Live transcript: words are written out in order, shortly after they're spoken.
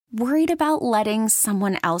Worried about letting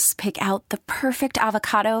someone else pick out the perfect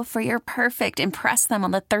avocado for your perfect impress them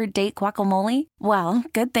on the third date guacamole? Well,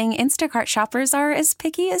 good thing Instacart shoppers are as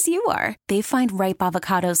picky as you are. They find ripe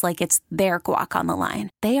avocados like it's their guac on the line.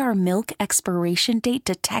 They are milk expiration date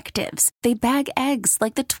detectives. They bag eggs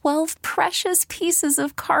like the 12 precious pieces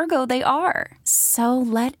of cargo they are. So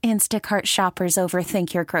let Instacart shoppers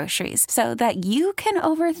overthink your groceries so that you can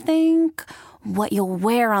overthink what you'll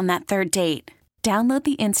wear on that third date. Download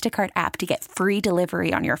the Instacart app to get free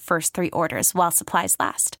delivery on your first 3 orders while supplies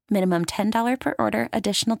last. Minimum $10 per order.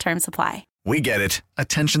 Additional terms apply. We get it.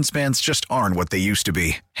 Attention spans just aren't what they used to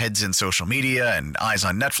be. Heads in social media and eyes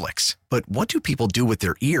on Netflix. But what do people do with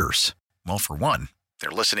their ears? Well, for one, they're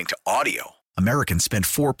listening to audio. Americans spend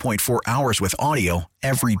 4.4 hours with audio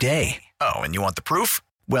every day. Oh, and you want the proof?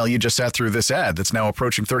 Well, you just sat through this ad that's now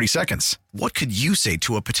approaching 30 seconds. What could you say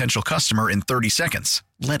to a potential customer in 30 seconds?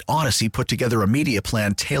 Let Odyssey put together a media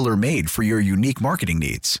plan tailor-made for your unique marketing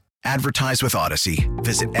needs. Advertise with Odyssey.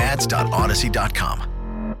 Visit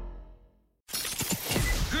ads.odyssey.com.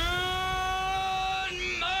 Good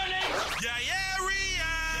morning.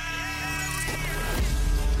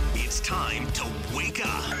 It's time to wake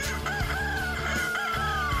up.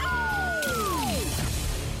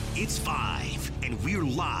 It's 5, and we're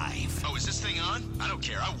live. Oh, is this thing on? I don't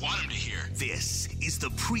care. I want him to hear. This is the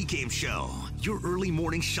Pregame Show, your early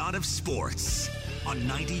morning shot of sports on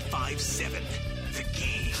 95.7 The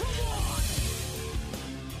Game.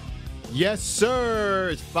 Yes, sir.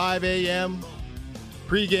 It's 5 a.m.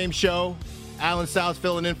 Pregame show. Alan Stiles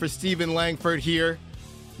filling in for Stephen Langford here.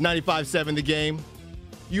 95.7 The Game.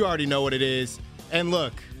 You already know what it is. And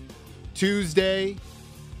look, Tuesday.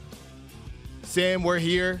 Sam, we're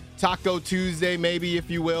here. Taco Tuesday, maybe, if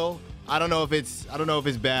you will. I don't know if it's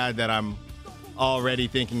bad that I'm already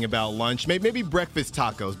thinking about lunch. Maybe breakfast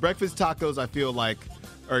tacos. Breakfast tacos, I feel like,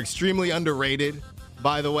 are extremely underrated.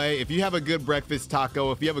 By the way, if you have a good breakfast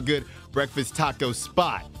taco, if you have a good breakfast taco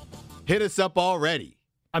spot, hit us up already.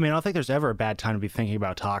 I mean, I don't think there's ever a bad time to be thinking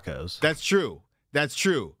about tacos. That's true.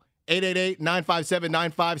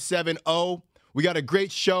 888-957-9570. We got a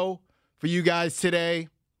great show for you guys today.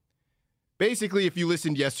 Basically, if you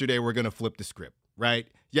listened yesterday, we're going to flip the script, right?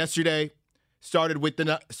 Yesterday, started with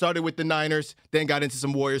the Niners, then got into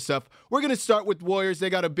some Warriors stuff. We're going to start with Warriors. They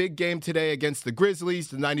got a big game today against the Grizzlies,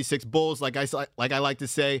 the 96 Bulls, like I like to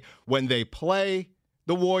say, when they play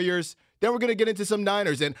the Warriors. Then we're going to get into some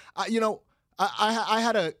Niners. And, I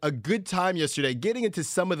had a good time yesterday getting into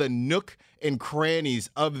some of the nook and crannies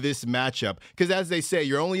of this matchup. Because as they say,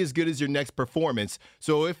 you're only as good as your next performance.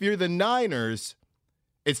 So if you're the Niners,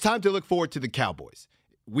 it's time to look forward to the Cowboys.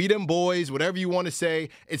 We them boys, whatever you want to say,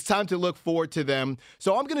 it's time to look forward to them.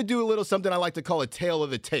 So I'm going to do a little something I like to call a tale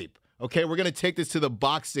of the tape. Okay, we're going to take this to the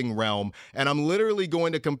boxing realm, and I'm literally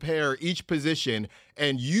going to compare each position,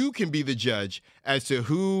 and you can be the judge as to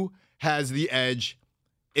who has the edge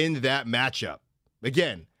in that matchup.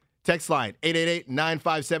 Again, text line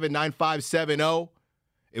 888-957-9570.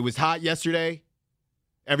 It was hot yesterday.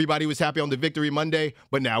 Everybody was happy on the Victory Monday,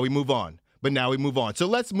 but now we move on. So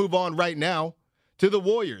let's move on right now to the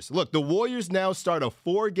Warriors. Look, the Warriors now start a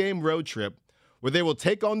 4-game road trip where they will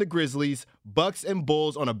take on the Grizzlies, Bucks, and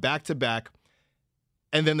Bulls on a back-to-back,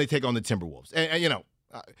 and then they take on the Timberwolves. And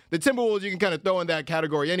the Timberwolves you can kind of throw in that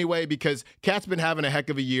category anyway because Cat's been having a heck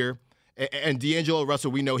of a year, and D'Angelo Russell,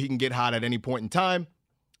 we know he can get hot at any point in time.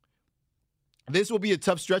 This will be a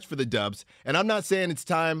tough stretch for the Dubs, and I'm not saying it's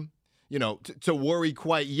time, to worry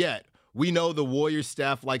quite yet. We know the Warriors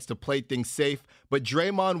staff likes to play things safe, but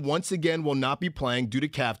Draymond once again will not be playing due to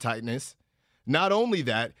calf tightness. Not only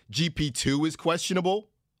that, GP2 is questionable.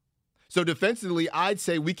 So defensively, I'd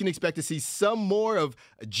say we can expect to see some more of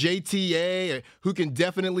JTA, who can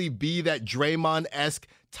definitely be that Draymond-esque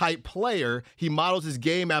type player. He models his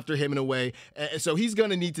game after him in a way, so he's going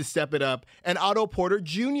to need to step it up. And Otto Porter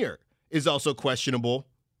Jr. is also questionable.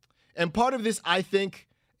 And part of this, I think,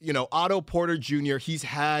 Otto Porter Jr., he's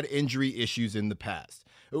had injury issues in the past.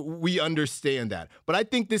 We understand that. But I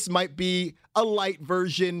think this might be a light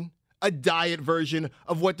version, a diet version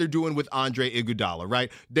of what they're doing with Andre Iguodala,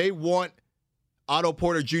 right? They want Otto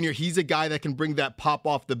Porter Jr. He's a guy that can bring that pop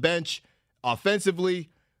off the bench offensively.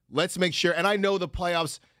 Let's make sure. And I know the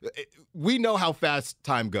playoffs, we know how fast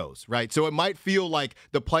time goes, right? So it might feel like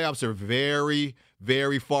the playoffs are very,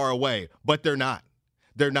 very far away, but they're not.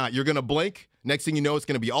 They're not. You're going to blink. Next thing you know, it's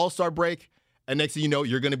going to be All-Star break. And next thing you know,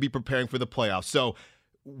 you're going to be preparing for the playoffs. So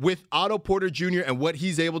with Otto Porter Jr. and what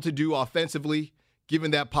he's able to do offensively,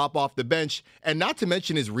 given that pop off the bench, and not to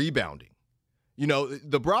mention his rebounding.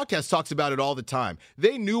 The broadcast talks about it all the time.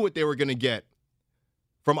 They knew what they were going to get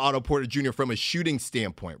from Otto Porter Jr. from a shooting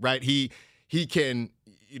standpoint, right? He can,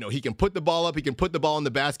 he can put the ball up, he can put the ball in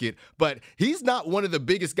the basket, but he's not one of the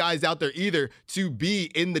biggest guys out there either to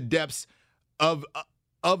be in the depths of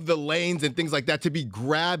the lanes and things like that, to be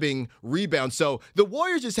grabbing rebounds. So the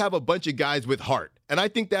Warriors just have a bunch of guys with heart. And I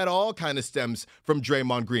think that all kind of stems from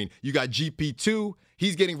Draymond Green. You got GP2.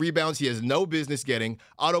 He's getting rebounds he has no business getting.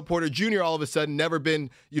 Otto Porter Jr. all of a sudden never been,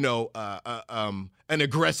 an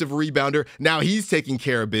aggressive rebounder. Now he's taking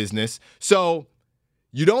care of business. So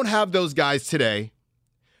you don't have those guys today.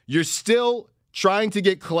 You're still trying to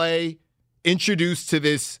get Klay introduced to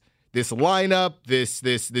this lineup,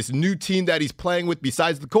 this new team that he's playing with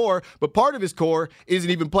besides the core, but part of his core isn't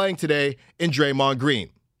even playing today in Draymond Green.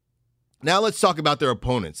 Now let's talk about their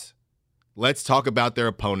opponents.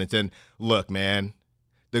 And look, man,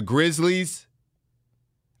 the Grizzlies,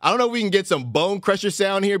 I don't know if we can get some bone crusher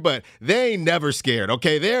sound here, but they ain't never scared,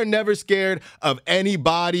 okay? They're never scared of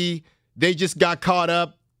anybody. They just got caught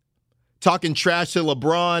up talking trash to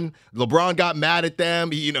LeBron. LeBron got mad at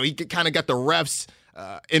them. He kind of got the refs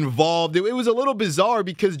involved. It was a little bizarre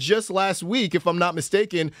because just last week, if I'm not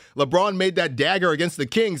mistaken, LeBron made that dagger against the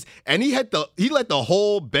Kings, and he let the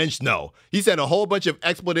whole bench know. He said a whole bunch of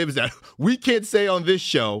expletives that we can't say on this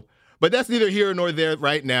show, but that's neither here nor there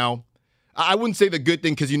right now. I wouldn't say the good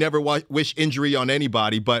thing because you never wish injury on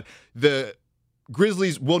anybody, but the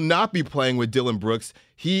Grizzlies will not be playing with Dillon Brooks.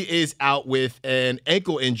 He is out with an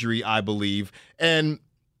ankle injury, I believe, and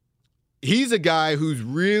he's a guy who's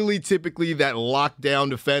really typically that lockdown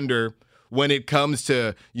defender when it comes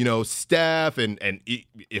to, Steph. And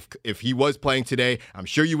if he was playing today, I'm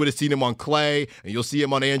sure you would have seen him on Klay, and you'll see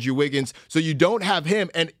him on Andrew Wiggins. So you don't have him.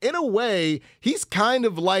 And in a way, he's kind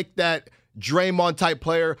of like that Draymond type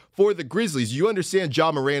player for the Grizzlies. You understand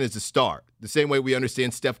Ja Morant is a star, the same way we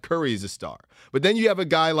understand Steph Curry is a star. But then you have a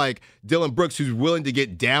guy like Dillon Brooks who's willing to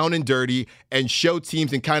get down and dirty and show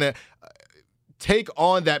teams and kind of take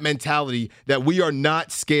on that mentality that we are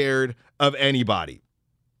not scared of anybody.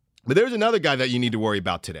 But there's another guy that you need to worry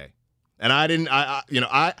about today. And I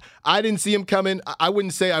didn't see him coming. I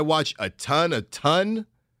wouldn't say I watch a ton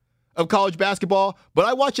of college basketball, but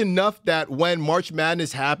I watch enough that when March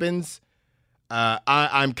Madness happens,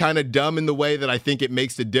 I'm kind of dumb in the way that I think it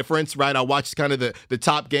makes a difference, right? I watch kind of the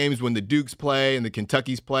top games when the Dukes play and the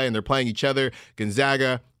Kentuckys play and they're playing each other,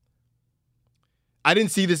 Gonzaga. I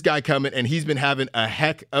didn't see this guy coming, and he's been having a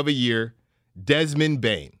heck of a year. Desmond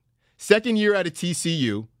Bane. Second year out of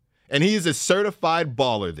TCU, and he is a certified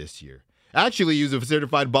baller this year. Actually, he was a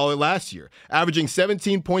certified baller last year, averaging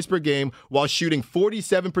 17 points per game while shooting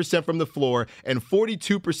 47% from the floor and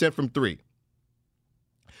 42% from three.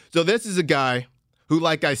 So this is a guy who,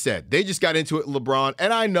 like I said, they just got into it with LeBron,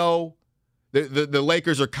 and I know the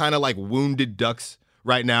Lakers are kind of like wounded ducks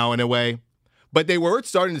right now in a way. But they were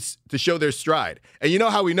starting to show their stride. And you know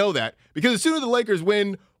how we know that? Because as soon as the Lakers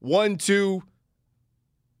win 1, 2,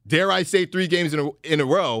 dare I say 3 games in a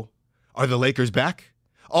row, are the Lakers back?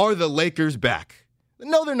 Are the Lakers back?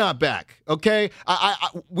 No, they're not back, okay?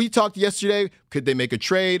 We talked yesterday. Could they make a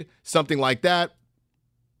trade? Something like that.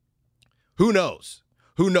 Who knows?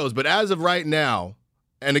 But as of right now,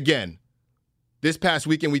 and again, this past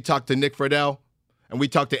weekend we talked to Nick Friedel and we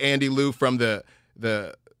talked to Andy Liu from the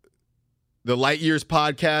Light Years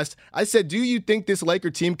podcast. I said, do you think this Laker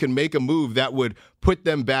team can make a move that would put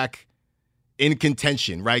them back in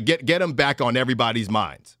contention, right? Get them back on everybody's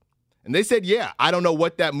minds. And they said, yeah. I don't know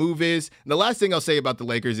what that move is. And the last thing I'll say about the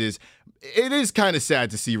Lakers is it is kind of sad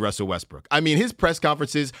to see Russell Westbrook. I mean, his press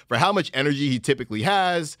conferences, for how much energy he typically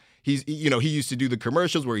has, he used to do the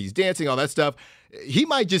commercials where he's dancing, all that stuff. He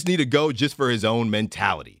might just need to go just for his own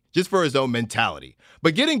mentality.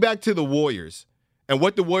 But getting back to the Warriors, and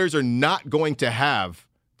what the Warriors are not going to have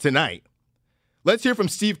tonight. Let's hear from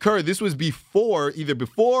Steve Kerr. This was either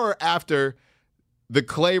before or after the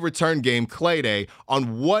Klay return game, Klay Day,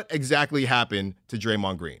 on what exactly happened to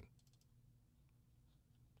Draymond Green.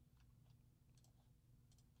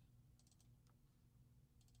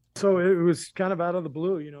 So it was kind of out of the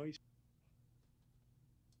blue,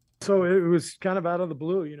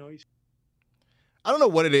 I don't know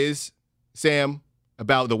what it is, Sam,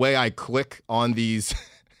 about the way I click on these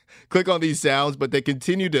sounds, but they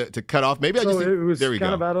continue to cut off. Maybe it was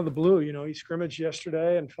kind of out of the blue. He scrimmaged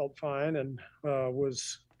yesterday and felt fine and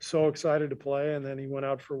was so excited to play. And then he went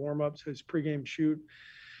out for warm-ups, his pregame shoot,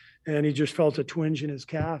 and he just felt a twinge in his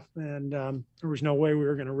calf. And there was no way we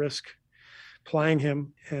were going to risk playing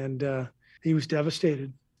him. And he was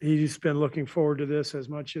devastated. He's been looking forward to this as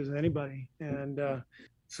much as anybody. And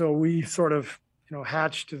so we sort of,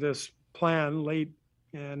 hatched this plan late.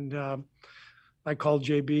 And I called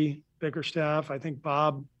JB Bickerstaff. I think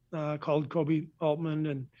Bob called Kobe Altman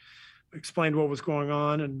and explained what was going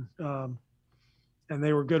on, and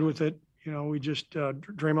they were good with it. We just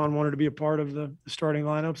Draymond wanted to be a part of the starting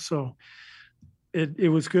lineup, so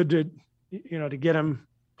it was good to get him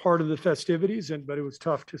part of the festivities, but it was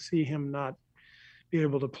tough to see him not be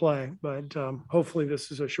able to play. But hopefully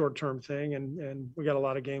this is a short-term thing, and we got a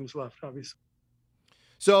lot of games left, obviously.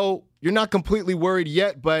 So you're not completely worried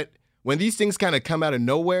yet, but when these things kind of come out of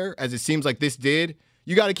nowhere, as it seems like this did,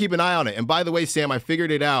 you got to keep an eye on it. And by the way, Sam, I figured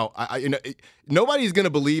it out. Nobody's going to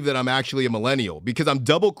believe that I'm actually a millennial because I'm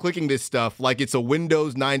double-clicking this stuff like it's a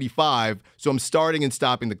Windows 95, so I'm starting and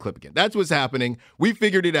stopping the clip again. That's what's happening. We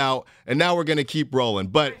figured it out, and now we're going to keep rolling.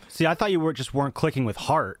 But see, I thought you weren't clicking with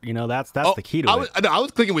heart. That's the key to it. I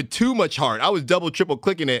was clicking with too much heart. I was double, triple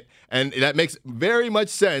clicking it, and that makes very much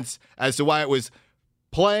sense as to why it was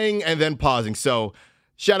playing and then pausing. So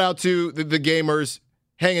shout out to the gamers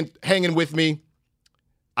hanging with me.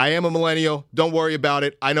 I am a millennial. Don't worry about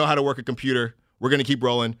it. I know how to work a computer. We're going to keep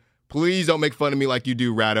rolling. Please don't make fun of me like you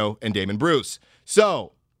do Ratto and Damon Bruce.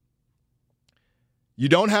 So you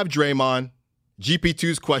don't have Draymond. GP2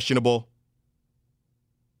 is questionable.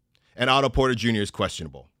 And Otto Porter Jr. is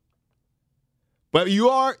questionable. But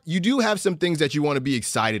you do have some things that you want to be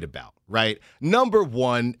excited about, right? Number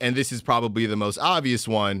one, and this is probably the most obvious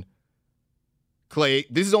one, Klay,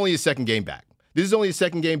 this is only his second game back.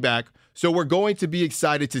 So we're going to be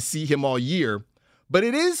excited to see him all year. But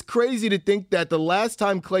it is crazy to think that the last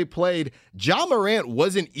time Klay played, Ja Morant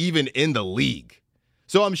wasn't even in the league.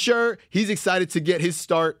 So I'm sure he's excited to get his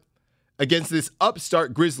start against this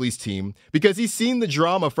upstart Grizzlies team because he's seen the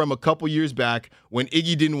drama from a couple years back when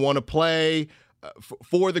Iggy didn't want to play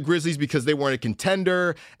for the Grizzlies because they weren't a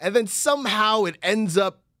contender. And then somehow it ends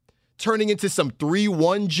up turning into some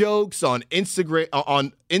 3-1 jokes on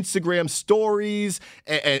Instagram stories,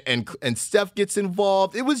 and Steph gets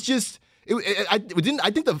involved. It was just, I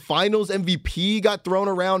think the Finals MVP got thrown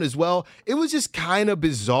around as well. It was just kind of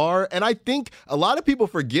bizarre, and I think a lot of people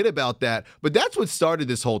forget about that. But that's what started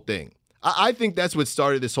this whole thing. I think that's what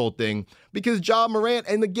started this whole thing because Ja Morant,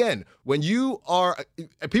 and again, when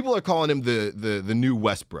people are calling him the new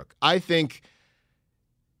Westbrook. I think.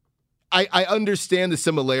 I understand the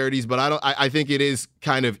similarities, but I think it is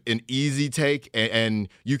kind of an easy take, and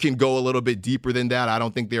you can go a little bit deeper than that. I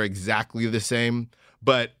don't think they're exactly the same,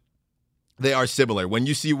 but they are similar. When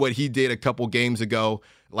you see what he did a couple games ago,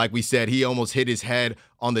 like we said, he almost hit his head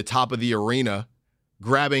on the top of the arena,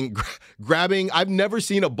 grabbing. I've never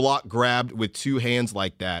seen a block grabbed with two hands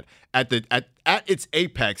like that at its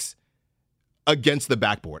apex against the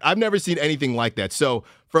backboard. I've never seen anything like that. So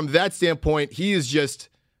from that standpoint, he is just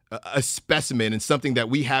a specimen and something that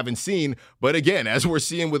we haven't seen. But again, as we're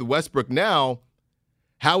seeing with Westbrook now,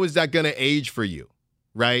 how is that going to age for you,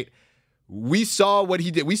 right? We saw what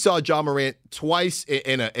he did. We saw Ja Morant twice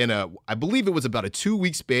in a I believe it was about a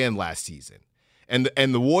 2-week span last season. And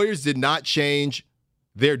the Warriors did not change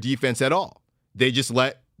their defense at all. They just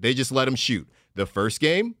let him shoot. The first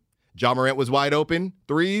game, Ja Morant was wide open,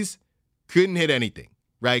 threes, couldn't hit anything,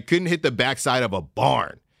 right? Couldn't hit the backside of a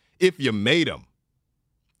barn if you made him.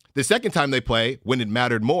 The second time they play, when it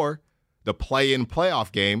mattered more, the play-in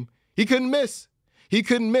playoff game, he couldn't miss.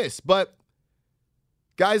 But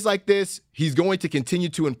guys like this, he's going to continue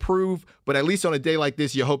to improve, but at least on a day like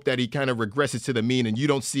this, you hope that he kind of regresses to the mean and you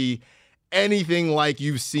don't see anything like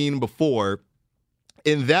you've seen before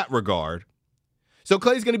in that regard. So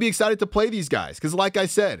Klay's going to be excited to play these guys because like I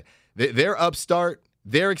said, they're upstart,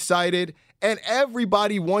 they're excited, and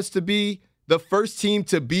everybody wants to be the first team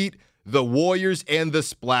to beat the Warriors and the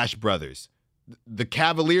Splash Brothers. The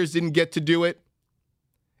Cavaliers didn't get to do it,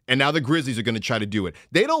 and now the Grizzlies are going to try to do it.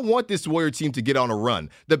 They don't want this Warrior team to get on a run.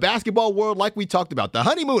 The basketball world, like we talked about, the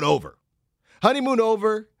honeymoon over.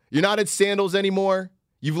 You're not at Sandals anymore.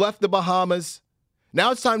 You've left the Bahamas. Now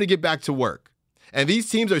it's time to get back to work. And these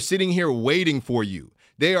teams are sitting here waiting for you.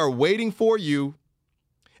 They are waiting for you,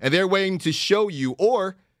 and they're waiting to show you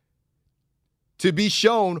or to be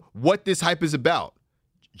shown what this hype is about.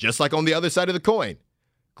 Just like on the other side of the coin.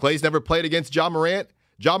 Klay's never played against Ja Morant.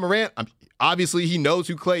 Ja Morant, obviously he knows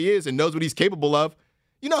who Klay is and knows what he's capable of.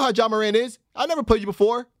 You know how Ja Morant is. I never played you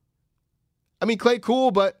before. I mean, Klay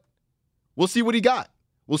cool, but we'll see what he got.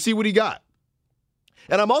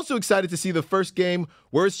 And I'm also excited to see the first game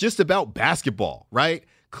where it's just about basketball, right?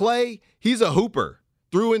 Klay, he's a hooper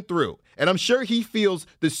through and through. And I'm sure he feels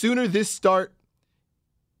the sooner this start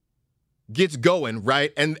gets going,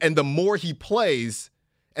 right? And the more he plays,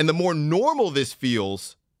 and the more normal this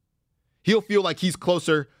feels, he'll feel like he's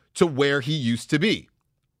closer to where he used to be.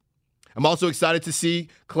 I'm also excited to see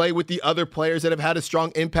Klay with the other players that have had a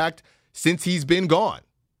strong impact since he's been gone.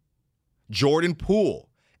 Jordan Poole,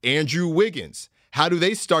 Andrew Wiggins. How do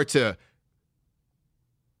they start to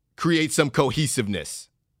create some cohesiveness?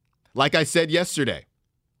 Like I said yesterday,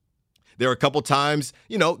 there are a couple times,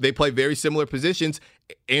 they play very similar positions.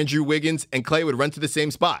 Andrew Wiggins and Klay would run to the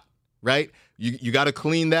same spot, right? You got to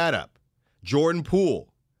clean that up. Jordan Poole,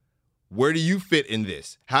 where do you fit in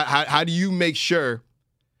this? How do you make sure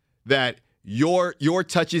that your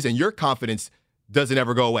touches and your confidence doesn't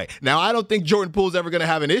ever go away? Now, I don't think Jordan Poole's ever going to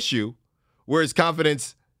have an issue where his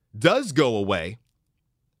confidence does go away,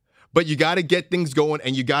 but you got to get things going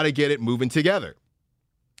and you got to get it moving together.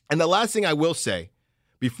 And the last thing I will say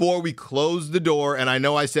before we close the door, and I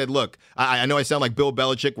know I said, look, I know I sound like Bill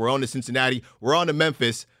Belichick. We're on to Cincinnati. We're on to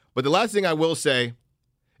Memphis. But the last thing I will say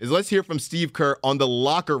is let's hear from Steve Kerr on the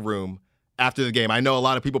locker room after the game. I know a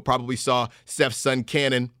lot of people probably saw Steph's son,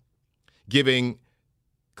 Cannon, giving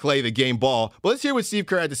Klay the game ball. But let's hear what Steve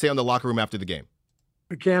Kerr had to say on the locker room after the game.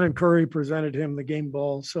 Cannon Curry presented him the game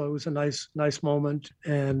ball, so it was a nice moment.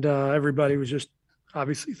 And everybody was just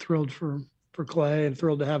obviously thrilled for Klay and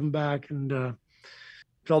thrilled to have him back, and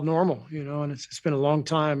felt normal, and it's been a long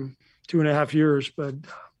time, 2.5 years, but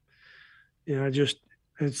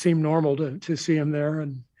it seemed normal to see him there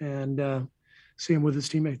and see him with his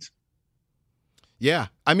teammates. Yeah.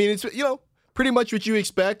 I mean, it's, pretty much what you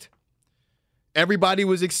expect. Everybody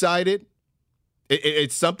was excited.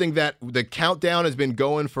 It's something that the countdown has been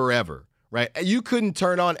going forever, right? You couldn't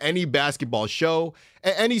turn on any basketball show,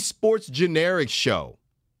 any sports generic show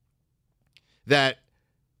that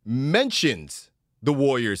mentions the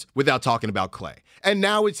Warriors without talking about Klay. And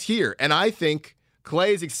now it's here. And I think Klay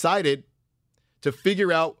is excited to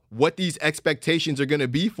figure out what these expectations are going to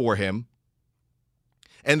be for him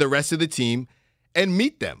and the rest of the team and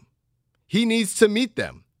meet them. He needs to meet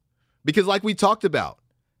them because like we talked about,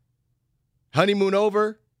 honeymoon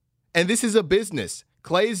over, and this is a business.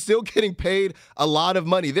 Klay is still getting paid a lot of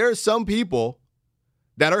money. There are some people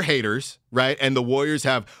that are haters, right? And the Warriors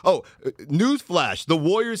have, newsflash, the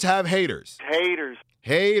Warriors have haters.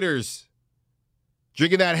 Haters.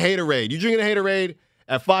 Drinking that haterade. You drinking a haterade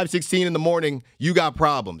at 5:16 in the morning, you got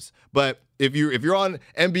problems. But if you're on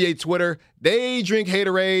NBA Twitter, they drink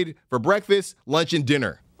haterade for breakfast, lunch, and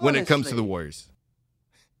dinner when it comes to the Warriors.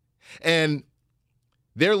 And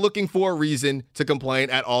they're looking for a reason to complain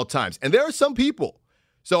at all times. And there are some people.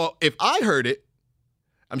 So if I heard it,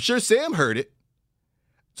 I'm sure Sam heard it.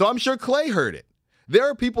 So I'm sure Klay heard it. There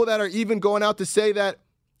are people that are even going out to say that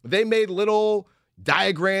they made little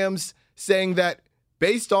diagrams saying that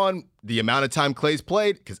based on the amount of time Klay's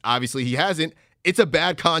played, because obviously he hasn't, it's a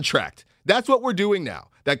bad contract. That's what we're doing now.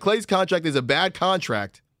 That Klay's contract is a bad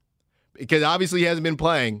contract because obviously he hasn't been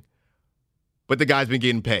playing, but the guy's been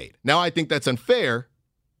getting paid. Now I think that's unfair,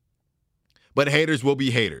 but haters will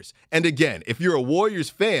be haters. And again, if you're a Warriors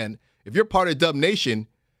fan, if you're part of Dub Nation,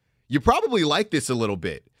 you probably like this a little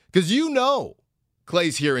bit because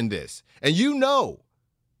Klay's hearing this. And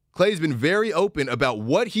Klay's been very open about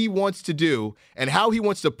what he wants to do and how he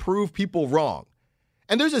wants to prove people wrong.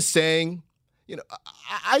 And there's a saying,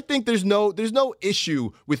 I think there's no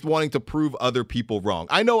issue with wanting to prove other people wrong.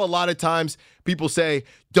 I know a lot of times people say,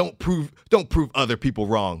 don't prove other people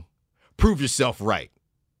wrong. Prove yourself right.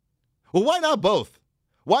 Well, why not both?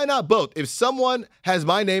 Why not both? If someone has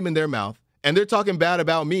my name in their mouth and they're talking bad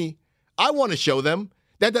about me, I want to show them.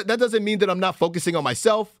 That doesn't mean that I'm not focusing on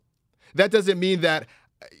myself. That doesn't mean that,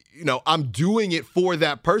 I'm doing it for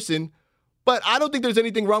that person. But I don't think there's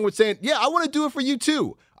anything wrong with saying, yeah, I want to do it for you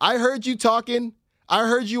too. I heard you talking. I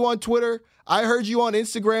heard you on Twitter. I heard you on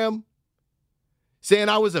Instagram saying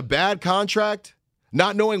I was a bad contract,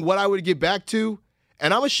 not knowing what I would get back to.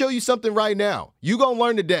 And I'm going to show you something right now. You're going to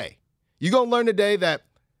learn today. You're going to learn today that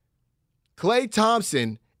Klay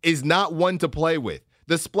Thompson is not one to play with.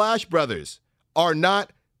 The Splash Brothers are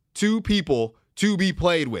not two people to be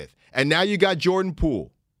played with. And now you got Jordan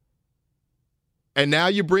Poole. And now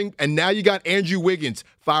you got Andrew Wiggins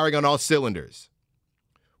firing on all cylinders.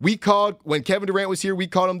 When Kevin Durant was here, we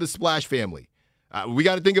called them the Splash Family. We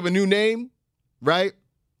got to think of a new name, right?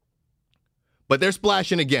 But they're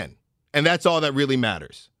splashing again. And that's all that really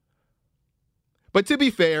matters. But to be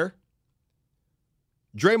fair,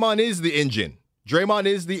 Draymond is the engine.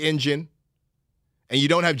 And you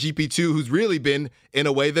don't have GP2, who's really been, in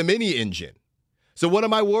a way, the mini engine. So what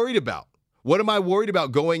am I worried about? What am I worried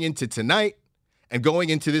about going into tonight and going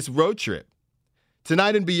into this road trip?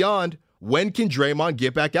 Tonight and beyond, when can Draymond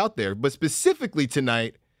get back out there? But specifically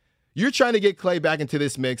tonight, you're trying to get Klay back into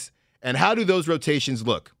this mix. And how do those rotations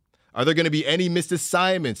look? Are there going to be any missed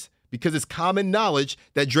assignments because it's common knowledge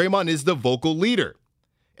that Draymond is the vocal leader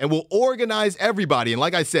and will organize everybody. And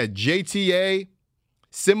like I said, JTA,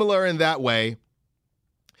 similar in that way.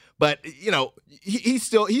 But, he's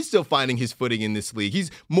still finding his footing in this league.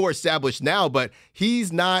 He's more established now, but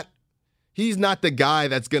he's not the guy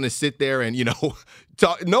that's going to sit there and,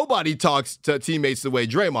 talk. Nobody talks to teammates the way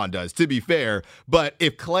Draymond does, to be fair. But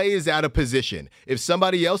if Klay is out of position, if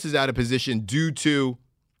somebody else is out of position due to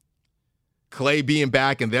Klay being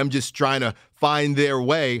back and them just trying to find their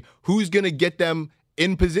way, who's going to get them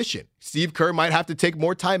in position? Steve Kerr might have to take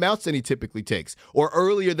more timeouts than he typically takes or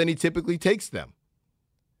earlier than he typically takes them.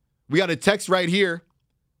 We got a text right here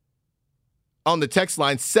on the text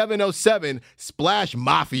line, 707 Splash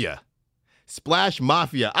Mafia. Splash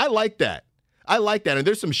Mafia. I like that. And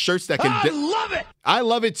there's some shirts that can... I love it! I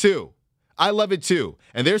love it too.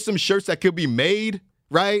 And there's some shirts that could be made,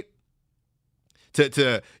 right?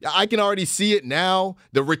 I can already see it now.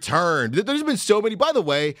 The return. There's been so many... By the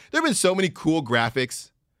way, there have been so many cool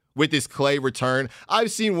graphics with this Klay return.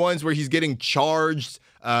 I've seen ones where he's getting charged.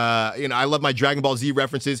 I love my Dragon Ball Z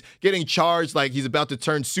references. Getting charged like he's about to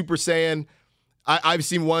turn Super Saiyan. I've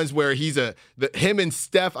seen ones where him and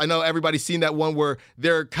Steph, I know everybody's seen that one where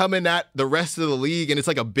they're coming at the rest of the league and it's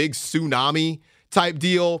like a big tsunami type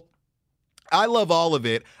deal. I love all of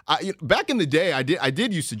it. Back in the day, I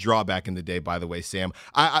did used to draw back in the day, by the way, Sam.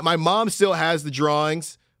 My mom still has the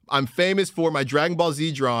drawings. I'm famous for my Dragon Ball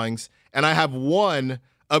Z drawings, and I have one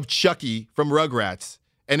of Chucky from Rugrats,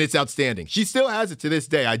 and it's outstanding. She still has it to this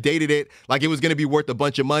day. I dated it like it was going to be worth a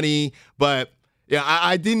bunch of money, but yeah,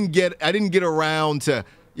 I didn't get around to,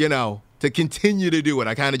 to continue to do it.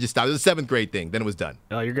 I kind of just stopped. It was a 7th grade thing. Then it was done.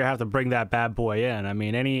 Oh, you're going to have to bring that bad boy in. I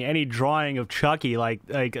mean, any drawing of Chucky like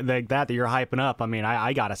that you're hyping up, I mean,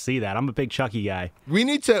 I got to see that. I'm a big Chucky guy. We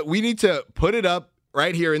need to put it up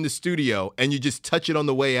right here in the studio, and you just touch it on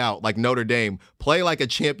the way out like Notre Dame. Play like a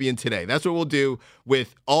champion today. That's what we'll do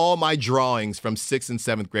with all my drawings from 6th and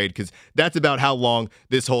 7th grade, because that's about how long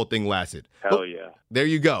this whole thing lasted. Hell yeah. There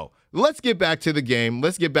you go. Let's get back to the game.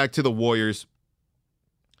 Let's get back to the Warriors.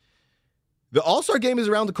 The All-Star game is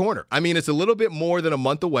around the corner. I mean, it's a little bit more than a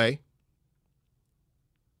month away.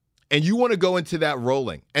 And you want to go into that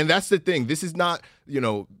rolling. And that's the thing. This is not,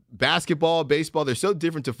 basketball, baseball. They're so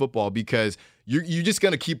different to football because you're just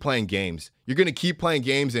going to keep playing games. You're going to keep playing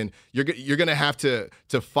games, and you're going to have to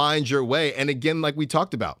find your way. And again, like we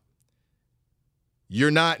talked about,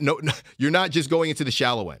 you're not just going into the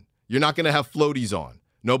shallow end. You're not going to have floaties on.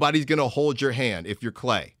 Nobody's going to hold your hand if you're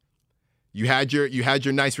Klay. You had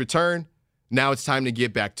your nice return. Now it's time to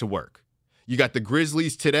get back to work. You got the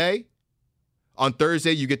Grizzlies today. On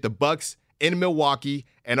Thursday, you get the Bucks in Milwaukee.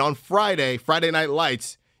 And on Friday Night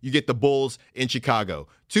Lights, you get the Bulls in Chicago.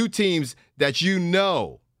 2 teams that do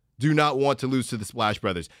not want to lose to the Splash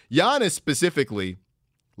Brothers. Giannis specifically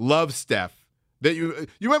loves Steph. That you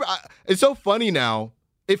remember, it's so funny now.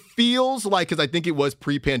 It feels like, because I think it was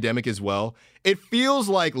pre-pandemic as well, it feels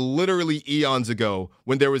like literally eons ago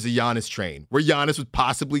when there was a Giannis train, where Giannis was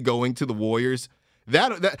possibly going to the Warriors.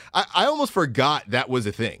 I almost forgot that was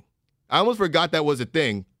a thing.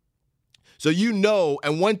 So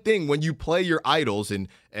and one thing, when you play your idols,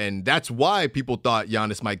 and that's why people thought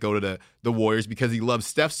Giannis might go to the Warriors, because he loves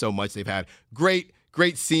Steph so much. They've had great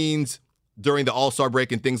scenes during the All-Star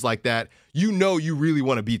break and things like that. You really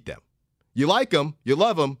want to beat them. You like them, you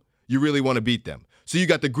love them, you really want to beat them. So you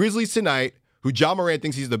got the Grizzlies tonight, who Ja Morant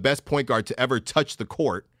thinks he's the best point guard to ever touch the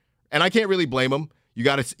court. And I can't really blame him. You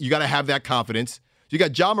got to have that confidence. So you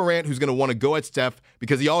got Ja Morant, who's going to want to go at Steph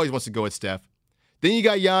because he always wants to go at Steph. Then you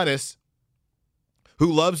got Giannis, who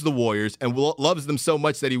loves the Warriors and loves them so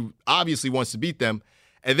much that he obviously wants to beat them.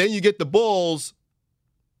 And then you get the Bulls,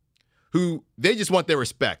 who they just want their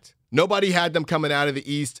respect. Nobody had them coming out of the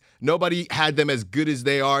East. Nobody had them as good as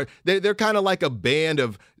they are. They're kind of like a band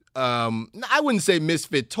of, I wouldn't say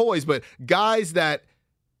misfit toys, but guys that,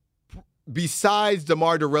 besides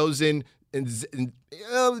DeMar DeRozan and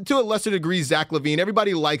to a lesser degree, Zach LaVine,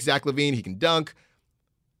 everybody likes Zach LaVine. He can dunk.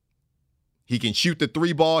 He can shoot the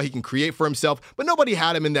 3 ball. He can create for himself. But nobody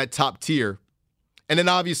had him in that top tier. And then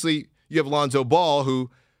obviously you have Lonzo Ball,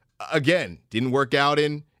 who, again, didn't work out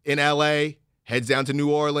in L.A., heads down to New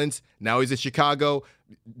Orleans. Now he's in Chicago.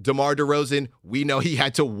 DeMar DeRozan, we know he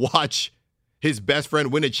had to watch his best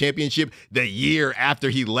friend win a championship the year after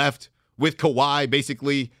he left with Kawhi,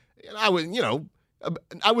 basically. I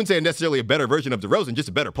wouldn't say necessarily a better version of DeRozan, just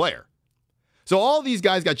a better player. So all these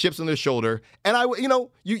guys got chips on their shoulder. And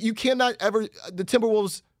you cannot ever, the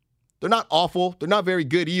Timberwolves, they're not awful. They're not very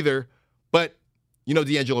good either. But,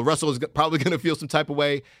 D'Angelo Russell is probably going to feel some type of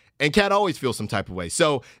way. And Cat always feels some type of way.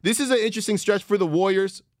 So this is an interesting stretch for the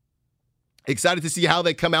Warriors. Excited to see how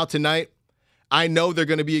they come out tonight. I know they're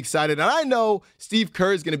going to be excited, and I know Steve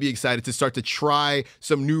Kerr is going to be excited to start to try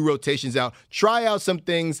some new rotations out, try out some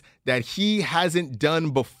things that he hasn't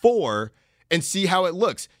done before and see how it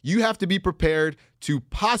looks. You have to be prepared to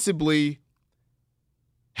possibly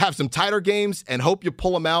have some tighter games and hope you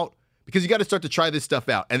pull them out because you got to start to try this stuff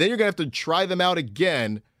out. And then you're going to have to try them out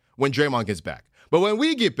again when Draymond gets back. But when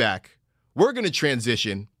we get back, we're going to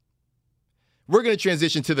transition. We're going to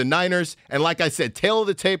transition to the Niners. And like I said, tail of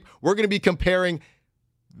the tape, we're going to be comparing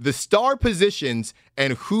the star positions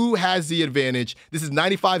and who has the advantage. This is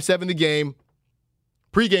 95.7 The Game,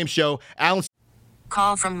 pregame show. Alan.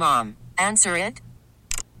 Call from mom. Answer it.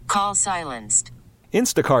 Call silenced.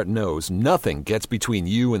 Instacart knows nothing gets between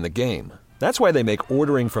you and the game. That's why they make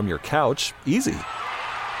ordering from your couch easy.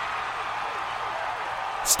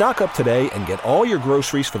 Stock up today and get all your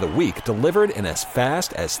groceries for the week delivered in as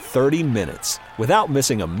fast as 30 minutes without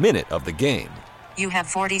missing a minute of the game. You have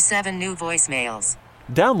 47 new voicemails.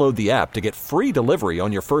 Download the app to get free delivery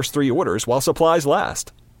on your first 3 orders while supplies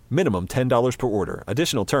last. Minimum $10 per order.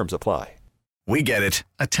 Additional terms apply. We get it.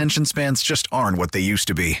 Attention spans just aren't what they used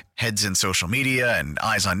to be. Heads in social media and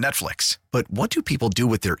eyes on Netflix. But what do people do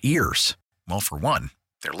with their ears? Well, for one,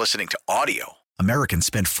 they're listening to audio. Americans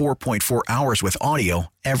spend 4.4 hours with audio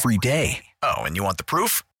every day. Oh, and you want the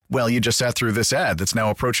proof? Well, you just sat through this ad that's now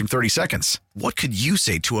approaching 30 seconds. What could you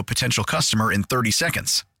say to a potential customer in 30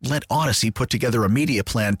 seconds? Let Odyssey put together a media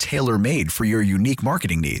plan tailor-made for your unique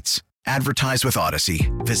marketing needs. Advertise with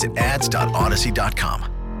Odyssey. Visit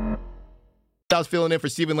ads.odyssey.com. Stiles filling in for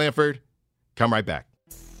Stephen Lanford. Come right back.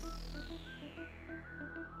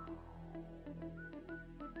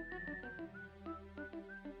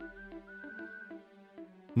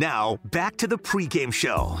 Now, back to the pregame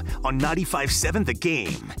show on 95.7 The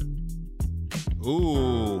Game.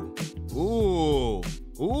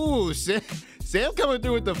 Sam coming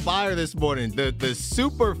through with the fire this morning. The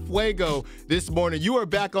super fuego this morning. You are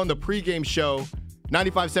back on the pregame show.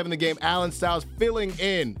 95.7 The Game. Alan Stiles filling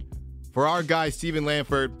in for our guy, Stephen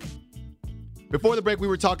Lanford. Before the break, we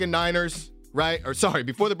were talking Niners, right? Or sorry,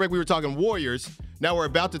 before the break, we were talking Warriors. Now we're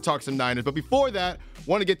about to talk some Niners. But before that,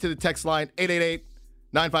 want to get to the text line,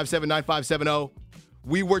 888-957-9570.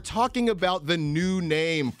 We were talking about the new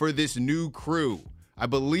name for this new crew. I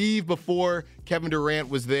believe before Kevin Durant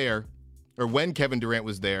was there, or when Kevin Durant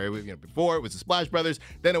was there, before it was the Splash Brothers,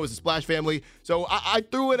 then it was the Splash Family. So I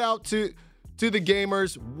threw it out to the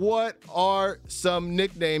gamers. What are some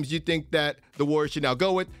nicknames you think that the Warriors should now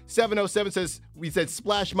go with? 707 says, we said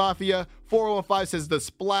Splash Mafia. 415 says the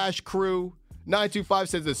Splash Crew. 925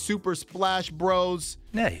 says the Super Splash Bros.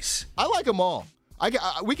 Nice. I like them all.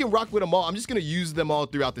 We can rock with them all. I'm just going to use them all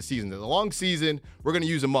throughout the season. It's a long season. We're going to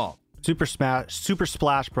use them all. Super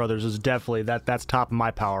Splash Brothers is definitely that's top of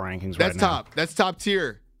my power rankings right now. That's top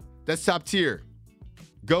tier. That's top tier.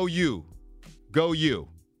 Go you. Go you.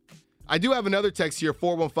 I do have another text here,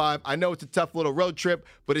 415. I know it's a tough little road trip,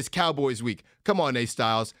 but it's Cowboys week. Come on, A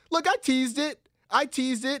Styles. Look, I teased it.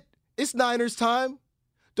 It's Niners time.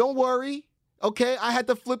 Don't worry. Okay, I had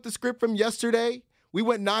to flip the script from yesterday. We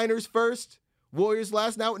went Niners first, Warriors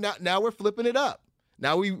last. Now we're flipping it up.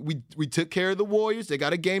 Now we took care of the Warriors. They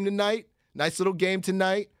got a game tonight. Nice little game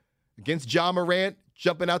tonight against Ja Morant,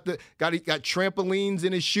 jumping out got trampolines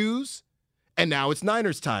in his shoes. And now it's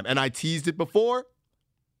Niners time. And I teased it before.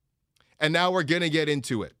 And now we're going to get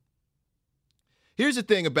into it. Here's the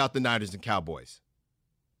thing about the Niners and Cowboys.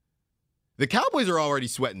 The Cowboys are already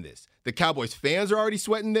sweating this. The Cowboys fans are already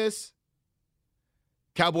sweating this.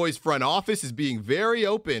 Cowboys front office is being very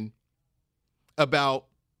open about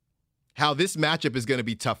how this matchup is going to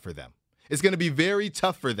be tough for them. It's going to be very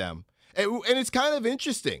tough for them. And it's kind of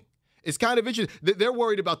interesting. They're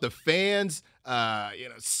worried about the fans,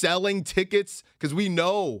 selling tickets, because we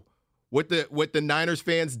know what the Niners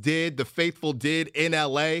fans did, the faithful did in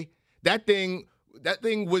LA. That thing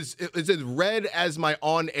is as red as my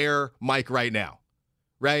on-air mic right now,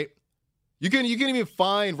 right? You can even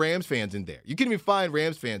find Rams fans in there.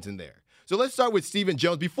 So let's start with Stephen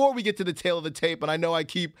Jones before we get to the tail of the tape. And I know I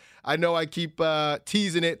keep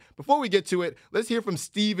teasing it. Before we get to it, let's hear from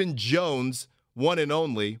Stephen Jones, one and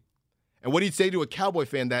only, and what he'd say to a Cowboy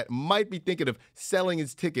fan that might be thinking of selling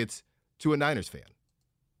his tickets to a Niners fan.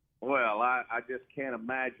 Well, I just can't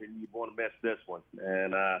imagine you'd want to miss this one.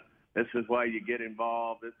 And this is why you get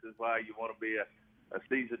involved. This is why you want to be a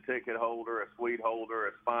season ticket holder, a suite holder,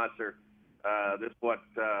 a sponsor. This is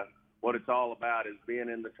what it's all about, is being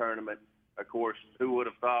in the tournament. Of course, who would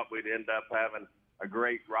have thought we'd end up having a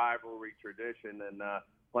great rivalry tradition and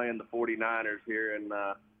playing the 49ers here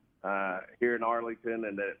in Arlington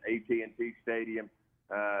and at AT&T Stadium.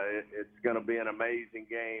 It's going to be an amazing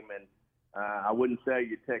game, and I wouldn't sell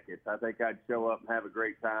you tickets. I think I'd show up and have a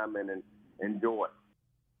great time and enjoy it.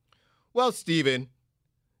 Well, Steven,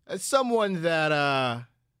 as someone that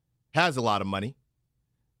has a lot of money,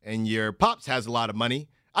 and your pops has a lot of money,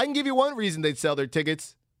 I can give you one reason they'd sell their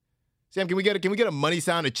tickets. Sam, can we get a money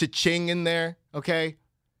sound, a cha-ching in there, okay?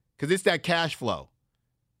 Because it's that cash flow.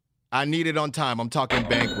 I need it on time. I'm talking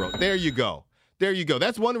bankroll. There you go. There you go.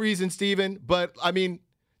 That's one reason, Steven. But, I mean,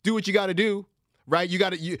 do what you got to do, right?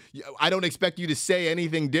 I don't expect you to say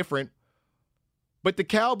anything different. But the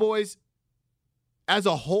Cowboys, as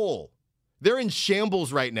a whole, they're in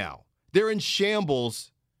shambles right now. They're in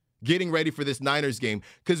shambles getting ready for this Niners game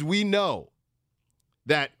because we know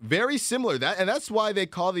that very similar, and that's why they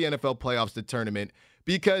call the NFL playoffs the tournament,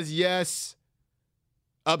 because, yes,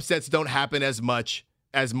 upsets don't happen as much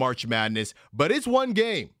as March Madness, but it's one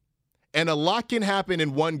game, and a lot can happen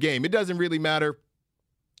in one game. It doesn't really matter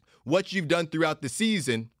what you've done throughout the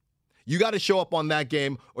season. You got to show up on that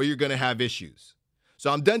game or you're going to have issues.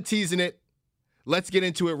 So I'm done teasing it. Let's get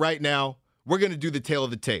into it right now. We're going to do the tail of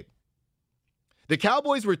the tape. The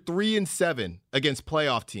Cowboys were 3-7 against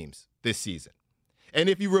playoff teams this season. And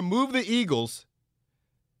if you remove the Eagles,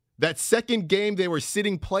 that second game they were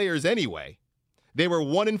sitting players anyway, they were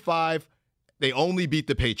 1-5. They only beat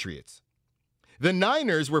the Patriots. The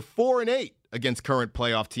Niners were 4-8 against current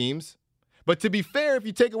playoff teams. But to be fair, if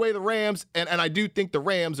you take away the Rams, and I do think the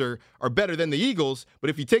Rams are better than the Eagles, but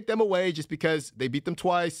if you take them away just because they beat them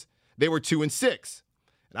twice, they were 2-6.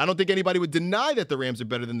 And I don't think anybody would deny that the Rams are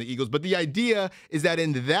better than the Eagles, but the idea is that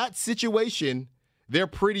in that situation, they're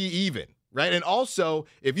pretty even, right? And also,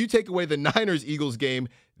 if you take away the Niners-Eagles game,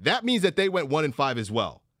 that means that they went 1-5 as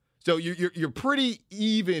well. So you're pretty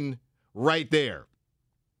even right there.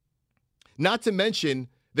 Not to mention,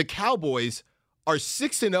 the Cowboys are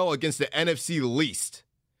 6-0 against the NFC least.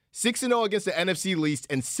 6-0 against the NFC least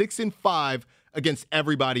and 6-5 against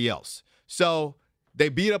everybody else. So they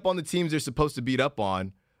beat up on the teams they're supposed to beat up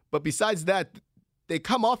on. But besides that, they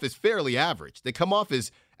come off as fairly average. They come off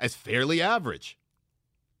as fairly average.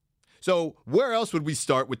 So where else would we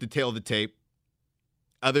start with the tail of the tape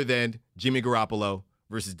other than Jimmy Garoppolo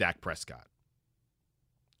versus Dak Prescott?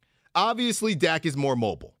 Obviously, Dak is more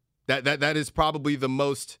mobile. That is probably the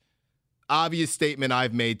most obvious statement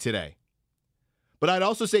I've made today. But I'd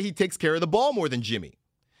also say he takes care of the ball more than Jimmy.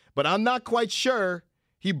 But I'm not quite sure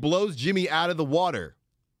he blows Jimmy out of the water.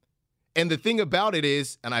 And the thing about it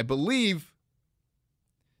is, and I believe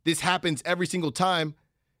this happens every single time,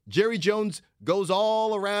 Jerry Jones goes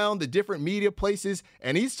all around the different media places,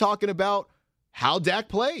 and he's talking about how Dak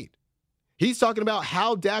played. He's talking about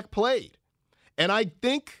how Dak played. And I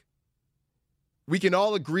think we can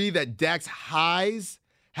all agree that Dak's highs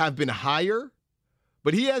have been higher,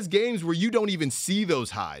 but he has games where you don't even see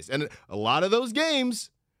those highs. And a lot of those games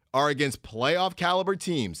are against playoff caliber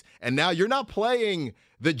teams. And now you're not playing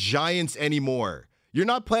the Giants anymore. You're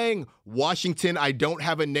not playing Washington, I don't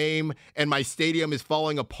have a name, and my stadium is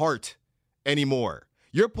falling apart anymore.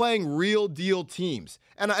 You're playing real deal teams.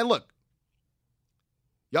 And look,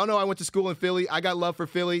 y'all know I went to school in Philly. I got love for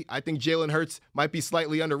Philly. I think Jalen Hurts might be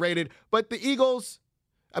slightly underrated. But the Eagles,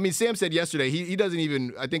 I mean, Sam said yesterday, he doesn't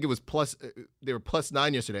even, I think it was they were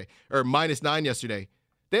 +9 yesterday, or -9 yesterday.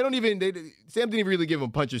 Sam didn't even really give him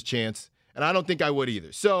a puncher's chance, and I don't think I would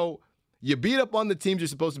either. So you beat up on the teams you're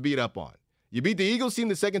supposed to beat up on. You beat the Eagles team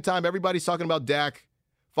the second time. Everybody's talking about Dak,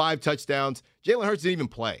 5 touchdowns. Jalen Hurts didn't even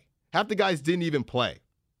play. Half the guys didn't even play.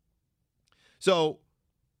 So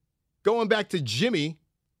going back to Jimmy,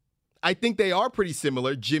 I think they are pretty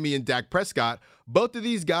similar, Jimmy and Dak Prescott. Both of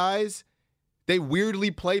these guys, they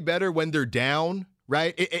weirdly play better when they're down,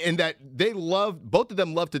 right? And that both of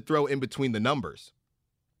them love to throw in between the numbers.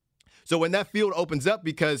 So when that field opens up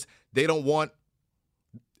because they don't want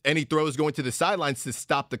any throws going to the sidelines to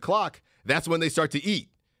stop the clock, that's when they start to eat.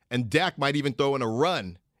 And Dak might even throw in a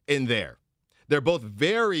run in there. They're both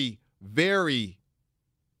very, very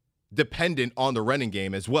dependent on the running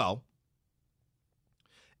game as well.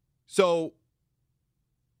 So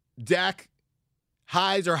Dak,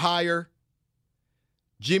 highs are higher.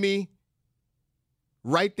 Jimmy,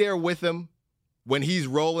 right there with him when he's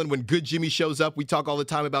rolling, when good Jimmy shows up. We talk all the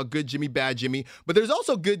time about good Jimmy, bad Jimmy. But there's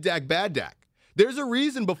also good Dak, bad Dak. There's a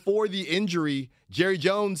reason before the injury, Jerry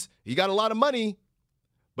Jones, he got a lot of money,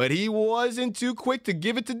 but he wasn't too quick to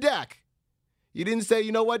give it to Dak. He didn't say,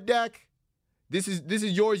 you know what, Dak, this is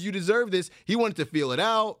yours, you deserve this. He wanted to feel it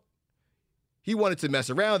out. He wanted to mess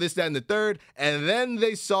around, this, that, and the third. And then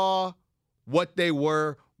they saw what they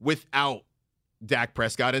were without Dak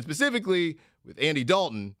Prescott, and specifically with Andy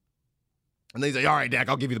Dalton. And then he's like, all right, Dak,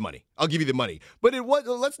 I'll give you the money. I'll give you the money. But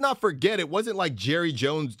let's not forget, it wasn't like Jerry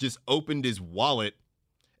Jones just opened his wallet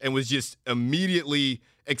and was just immediately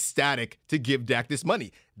ecstatic to give Dak this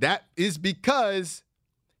money. That is because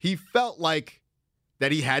he felt like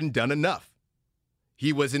that he hadn't done enough.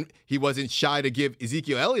 He wasn't shy to give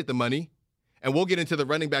Ezekiel Elliott the money. And we'll get into the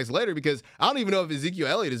running backs later because I don't even know if Ezekiel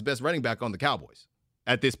Elliott is best running back on the Cowboys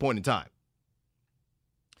at this point in time.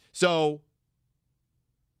 So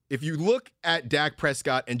if you look at Dak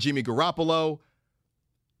Prescott and Jimmy Garoppolo,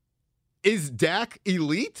 is Dak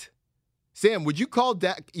elite? Sam, would you call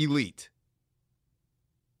Dak elite?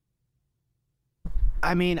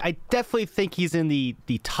 I mean, I definitely think he's in the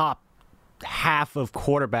top half of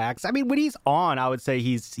quarterbacks. I mean, when he's on, I would say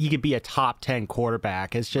he could be a top 10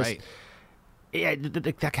 quarterback. It's just, right. Yeah,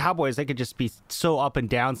 the Cowboys, they could just be so up and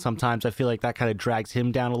down sometimes. I feel like that kind of drags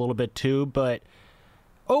him down a little bit too. But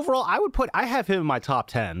overall, I have him in my top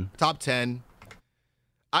 10. Top 10.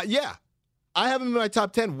 Yeah. I have him in my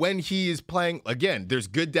top 10 when he is playing. Again, there's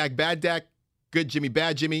good Dak, bad Dak, good Jimmy,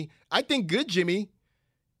 bad Jimmy. I think good Jimmy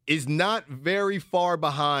is not very far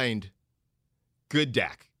behind good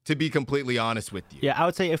Dak, to be completely honest with you. Yeah, I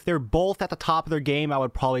would say if they're both at the top of their game, I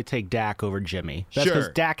would probably take Dak over Jimmy. That's because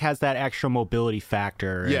Dak has that extra mobility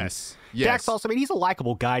factor. Yes. Dak's also, I mean, he's a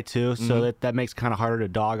likable guy too, so that makes it kind of harder to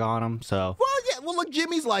dog on him. So. Well, yeah. Well, look,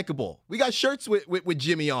 Jimmy's likable. We got shirts with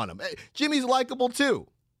Jimmy on them. Jimmy's likable too.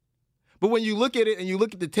 But when you look at it and you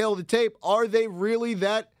look at the tail of the tape, are they really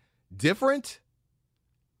that different?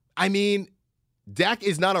 I mean, Dak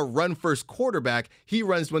is not a run-first quarterback. He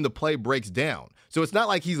runs when the play breaks down. So it's not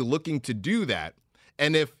like he's looking to do that.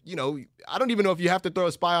 And if, I don't even know if you have to throw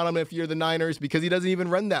a spy on him if you're the Niners because he doesn't even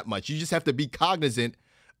run that much. You just have to be cognizant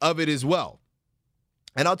of it as well.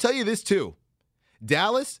 And I'll tell you this too.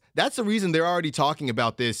 Dallas, that's the reason they're already talking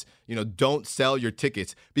about this, don't sell your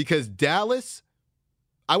tickets. Because Dallas,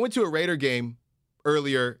 I went to a Raider game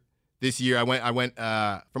earlier this year. I went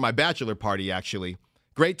for my bachelor party, actually.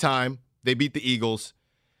 Great time. They beat the Eagles.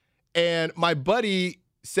 And my buddy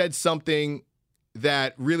said something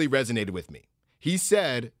that really resonated with me. He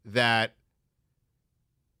said that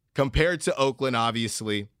compared to Oakland,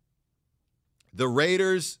 obviously, the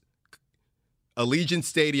Raiders' Allegiant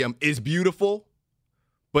Stadium is beautiful,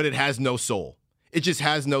 but it has no soul. It just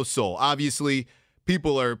has no soul. Obviously,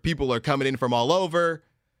 people are coming in from all over.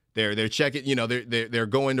 They're checking, they're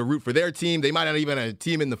going to root for their team. They might not even have a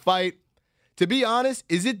team in the fight. To be honest,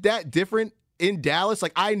 is it that different in Dallas?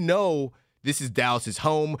 Like, I know this is Dallas's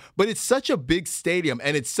home, but it's such a big stadium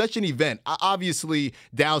and it's such an event. Obviously,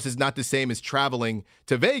 Dallas is not the same as traveling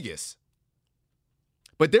to Vegas.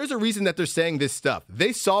 But there's a reason that they're saying this stuff.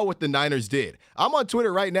 They saw what the Niners did. I'm on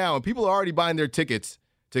Twitter right now, and people are already buying their tickets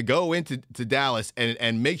to go into Dallas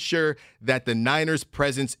and make sure that the Niners'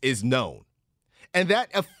 presence is known. And that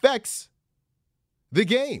affects the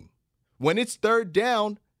game. When it's third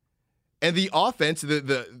down and the offense,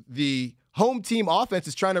 the home team offense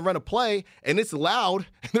is trying to run a play and it's loud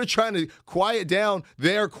and they're trying to quiet down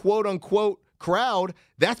their quote-unquote crowd,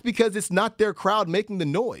 that's because it's not their crowd making the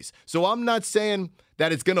noise. So I'm not saying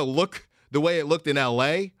that it's going to look the way it looked in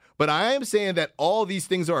L.A., but I am saying that all these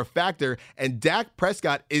things are a factor, and Dak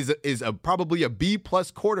Prescott is probably a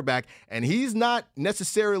B-plus quarterback, and he's not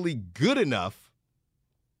necessarily good enough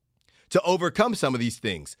to overcome some of these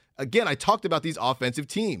things. Again, I talked about these offensive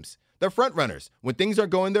teams. They're front runners. When things are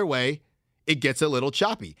going their way, it gets a little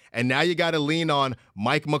choppy. And now you got to lean on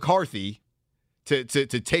Mike McCarthy to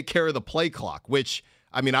take care of the play clock, which,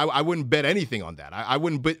 I mean, I wouldn't bet anything on that. I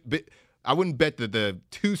wouldn't bet the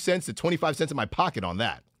 2 cents to 25 cents in my pocket on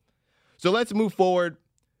that. So let's move forward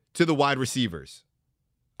to the wide receivers.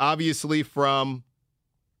 Obviously, from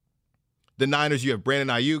the Niners, you have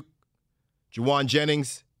Brandon Ayuk, Juwan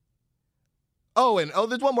Jennings.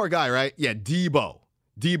 There's one more guy, right? Yeah,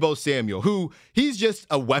 Deebo Samuel, who he's just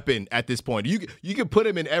a weapon at this point. You could put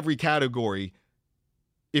him in every category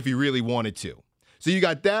if you really wanted to. So you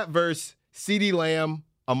got that versus CeeDee Lamb,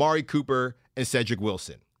 Amari Cooper, and Cedric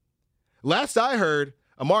Wilson. Last I heard,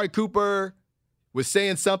 Amari Cooper was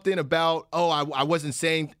saying something about, I wasn't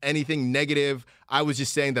saying anything negative. I was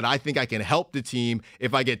just saying that I think I can help the team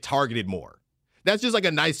if I get targeted more. That's just like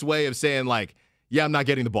a nice way of saying, like, yeah, I'm not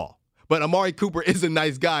getting the ball. But Amari Cooper is a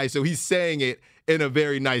nice guy, so he's saying it in a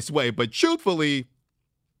very nice way. But truthfully,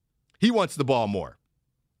 he wants the ball more.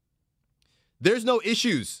 There's no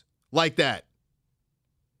issues like that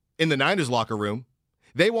in the Niners locker room.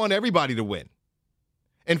 They want everybody to win.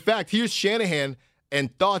 In fact, here's Shanahan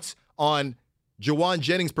and thoughts on Juwan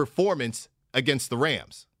Jennings' performance against the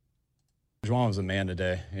Rams. Juwan was a man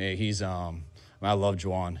today. He's I love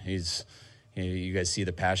Juwan. He's You guys see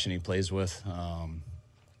the passion he plays with.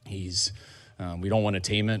 He's we don't want to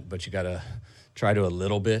tame it, but you got to try to a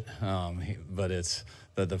little bit. But it's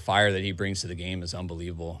the fire that he brings to the game is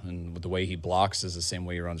unbelievable. And the way he blocks is the same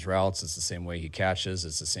way he runs routes. It's the same way he catches.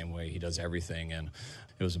 It's the same way he does everything. And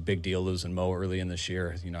it was a big deal losing Mo early in this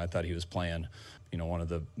year. I thought he was playing, one of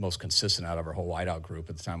the most consistent out of our whole wideout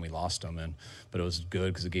group at the time we lost him. But it was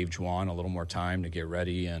good because it gave Juwan a little more time to get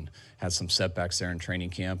ready and had some setbacks there in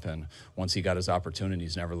training camp. And once he got his opportunity,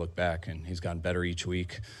 he's never looked back. And he's gotten better each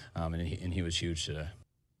week. And he was huge today.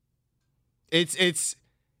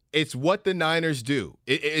 It's what the Niners do.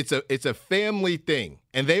 It's a family thing,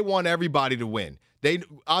 and they want everybody to win. They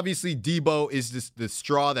obviously Debo is the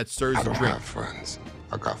straw that stirs the drink. I don't have friends.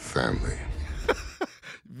 I got family.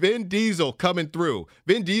 Vin Diesel coming through.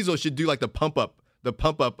 Vin Diesel should do like the pump up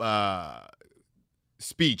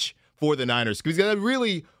speech for the Niners because that's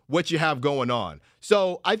really what you have going on.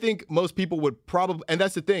 So I think most people would probably, and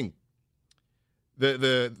that's the thing.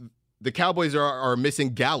 The Cowboys are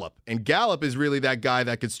missing Gallup, and Gallup is really that guy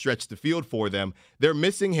that could stretch the field for them. They're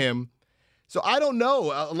missing him. So I don't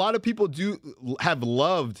know. A lot of people have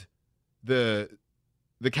loved the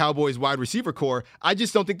Cowboys wide receiver core. I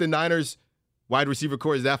just don't think the Niners wide receiver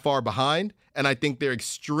core is that far behind, and I think they're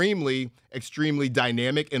extremely, extremely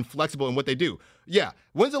dynamic and flexible in what they do. Yeah,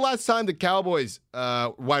 when's the last time the Cowboys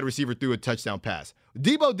wide receiver threw a touchdown pass?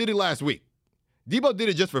 Debo did it last week. Debo did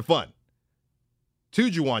it just for fun. To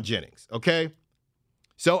Juwan Jennings, okay?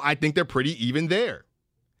 So I think they're pretty even there.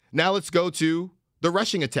 Now let's go to the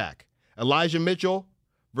rushing attack. Elijah Mitchell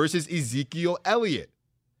versus Ezekiel Elliott.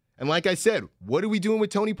 And like I said, what are we doing with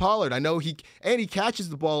Tony Pollard? I know he catches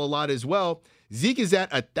the ball a lot as well. Zeke is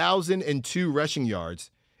at 1,002 rushing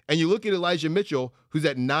yards. And you look at Elijah Mitchell, who's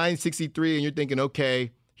at 963, and you're thinking,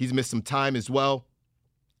 okay, he's missed some time as well.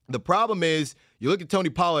 The problem is, you look at Tony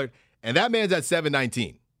Pollard, and that man's at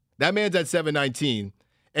 719. That man's at 719,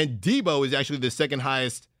 and Debo is actually the second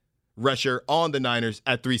highest rusher on the Niners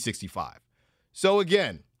at 365. So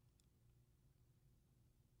again,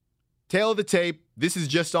 tail of the tape, this is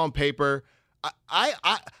just on paper. I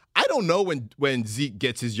don't know when Zeke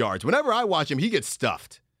gets his yards. Whenever I watch him, he gets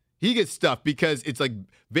stuffed. He gets stuffed because it's like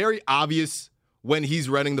very obvious when he's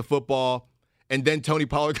running the football, and then Tony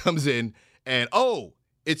Pollard comes in and,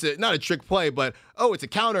 it's not a trick play, but it's a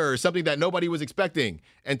counter or something that nobody was expecting,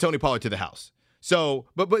 and Tony Pollard to the house. So,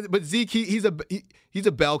 but Zeke, he's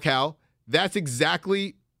a bell cow. That's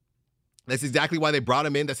exactly why they brought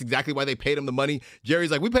him in. That's exactly why they paid him the money.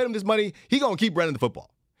 Jerry's like, we paid him this money. He gonna keep running the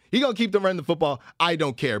football. He gonna keep them running the football. I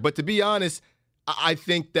don't care. But to be honest, I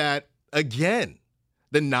think that again,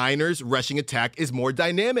 the Niners rushing attack is more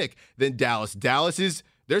dynamic than Dallas.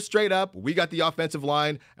 They're straight up. We got the offensive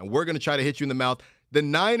line, and we're gonna try to hit you in the mouth. The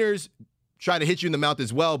Niners try to hit you in the mouth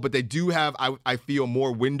as well, but they do have, I feel,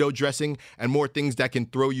 more window dressing and more things that can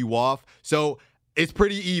throw you off. So it's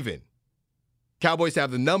pretty even. Cowboys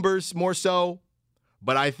have the numbers more so,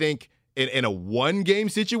 but I think in a one-game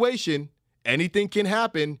situation, anything can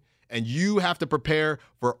happen, and you have to prepare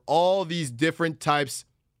for all these different types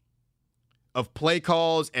of play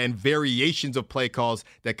calls and variations of play calls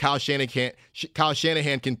that Kyle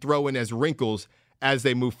Shanahan can throw in as wrinkles as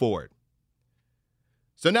they move forward.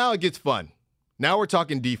 So now it gets fun. Now we're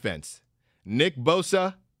talking defense. Nick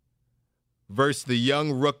Bosa versus the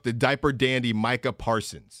young rook, the diaper dandy, Micah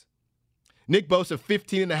Parsons. Nick Bosa,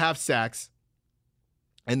 15.5 sacks.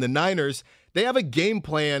 And the Niners, they have a game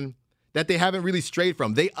plan that they haven't really strayed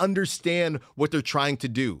from. They understand what they're trying to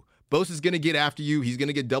do. Bosa's going to get after you. He's going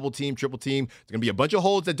to get double team, triple team. There's going to be a bunch of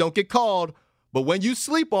holds that don't get called. But when you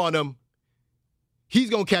sleep on him, he's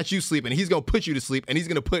going to catch you sleeping. He's going to put you to sleep, and he's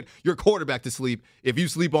going to put your quarterback to sleep if you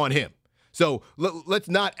sleep on him. So let's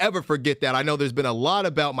not ever forget that. I know there's been a lot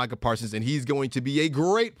about Micah Parsons, and he's going to be a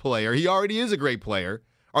great player. He already is a great player.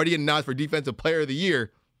 Already getting nods for Defensive Player of the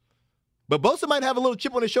Year. But Bosa might have a little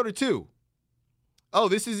chip on his shoulder, too. Oh,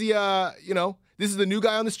 this is the, this is the new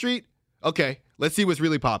guy on the street? Okay, let's see what's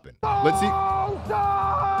really popping. Let's see.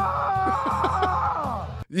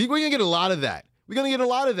 We're going to get a lot of that. We're going to get a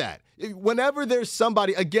lot of that. Whenever there's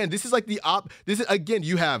somebody, again, this is like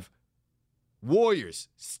you have Warriors,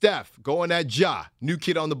 Steph going at Ja, new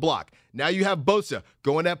kid on the block. Now you have Bosa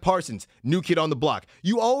going at Parsons, new kid on the block.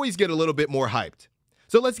 You always get a little bit more hyped.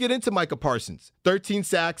 So let's get into Micah Parsons. 13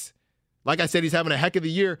 sacks. Like I said, he's having a heck of the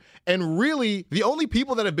year. And really, the only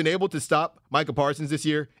people that have been able to stop Micah Parsons this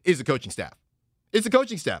year is the coaching staff. It's the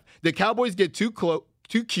coaching staff. The Cowboys get too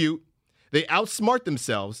cute. They outsmart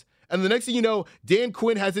themselves. And the next thing you know, Dan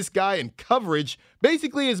Quinn has this guy in coverage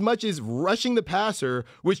basically as much as rushing the passer,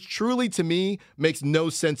 which truly to me makes no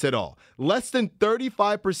sense at all. Less than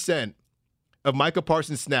 35% of Micah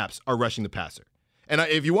Parsons' snaps are rushing the passer. And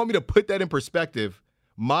if you want me to put that in perspective,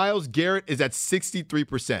 Myles Garrett is at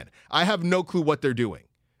 63%. I have no clue what they're doing.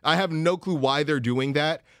 I have no clue why they're doing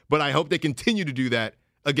that, but I hope they continue to do that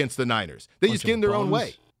against the Niners. They just get in their own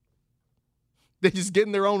way. They just get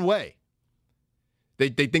in their own way. They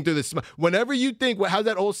think they're the smart. Whenever you think, how's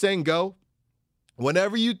that old saying go?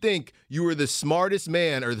 Whenever you think you are the smartest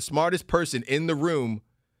man or the smartest person in the room,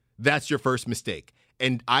 that's your first mistake.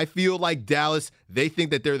 And I feel like Dallas, they think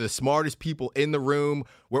that they're the smartest people in the room.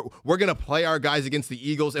 We're going to play our guys against the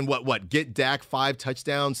Eagles and get Dak 5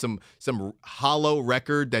 touchdowns, some hollow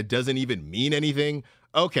record that doesn't even mean anything.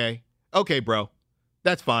 Okay, bro.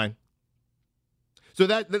 That's fine. So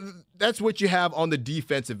that's what you have on the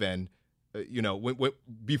defensive end,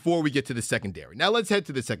 before we get to the secondary. Now let's head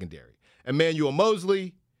to the secondary. Emmanuel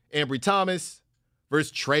Mosley, Ambry Thomas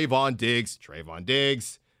versus Trayvon Diggs. Trayvon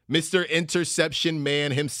Diggs, Mr. Interception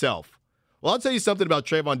Man himself. Well, I'll tell you something about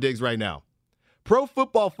Trayvon Diggs right now. Pro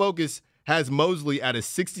Football Focus has Mosley at a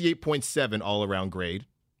 68.7 all-around grade,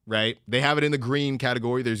 right? They have it in the green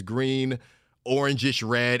category. There's green, orangish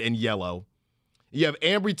red, and yellow. You have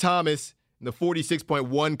Ambry Thomas in the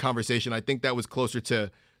 46.1 conversation. I think that was closer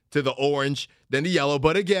to the orange than the yellow.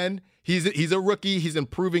 But again, he's a rookie. He's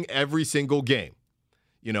improving every single game.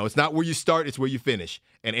 It's not where you start, it's where you finish.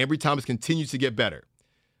 And Ambry Thomas continues to get better.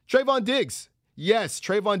 Trayvon Diggs. Yes,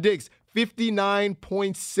 Trayvon Diggs,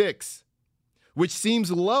 59.6, which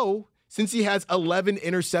seems low since he has 11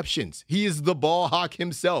 interceptions. He is the ball hawk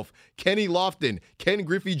himself. Kenny Lofton, Ken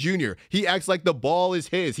Griffey Jr., he acts like the ball is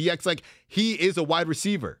his. He acts like he is a wide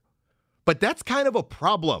receiver. But that's kind of a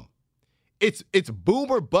problem. It's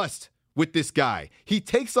boom or bust with this guy. He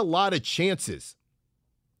takes a lot of chances.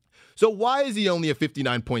 So why is he only a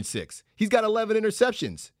 59.6? He's got 11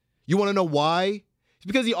 interceptions. You want to know why? It's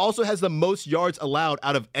because he also has the most yards allowed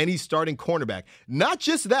out of any starting cornerback. Not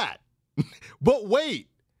just that, but wait,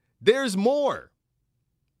 there's more.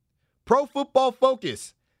 Pro Football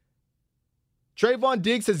Focus. Trayvon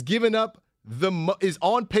Diggs has is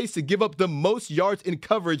on pace to give up the most yards in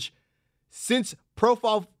coverage since Pro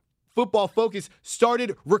Football Focus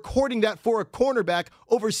started recording that for a cornerback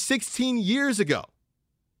over 16 years ago.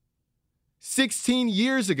 16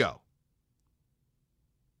 years ago.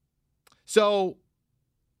 So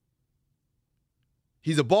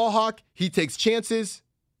he's a ball hawk. He takes chances.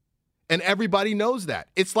 And everybody knows that.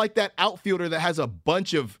 It's like that outfielder that has a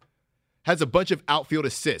bunch of outfield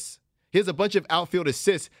assists. He has a bunch of outfield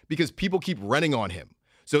assists because people keep running on him.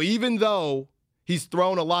 So even though he's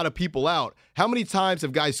thrown a lot of people out, how many times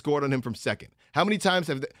have guys scored on him from second? How many times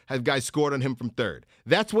have guys scored on him from third?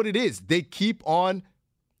 That's what it is. They keep on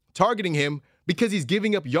targeting him because he's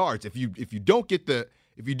giving up yards. If you don't get the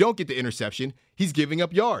interception, he's giving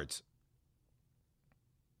up yards.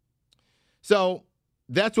 So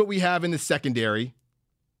that's what we have in the secondary.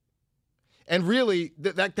 And really,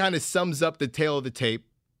 that kind of sums up the tale of the tape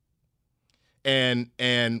and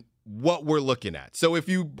what we're looking at. So if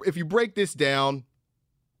you break this down,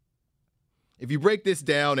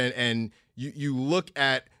 and you look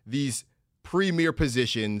at these premier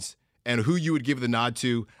positions and who you would give the nod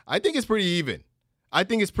to, I think it's pretty even.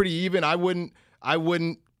 I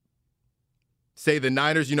wouldn't say the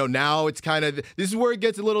Niners, now it's kind of, this is where it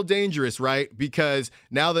gets a little dangerous, right? Because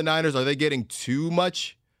now the Niners, are they getting too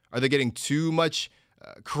much? Are they getting too much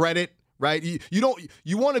credit, right? You don't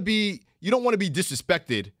want to be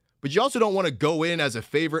disrespected, but you also don't want to go in as a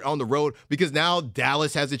favorite on the road because now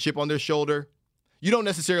Dallas has a chip on their shoulder. You don't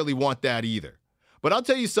necessarily want that either. But I'll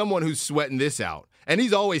tell you someone who's sweating this out, and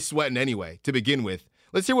he's always sweating anyway to begin with.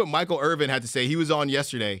 Let's hear what Michael Irvin had to say. He was on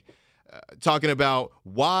yesterday talking about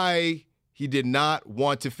why he did not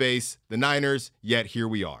want to face the Niners, yet here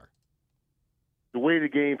we are. The way the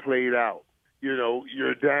game played out,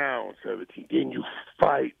 you're down 17, then you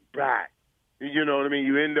fight back. You know what I mean?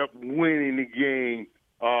 You end up winning the game,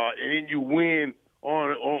 and then you win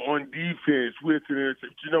on defense with an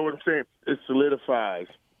interception. You know what I'm saying? It solidifies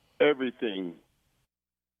everything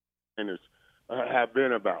Niners have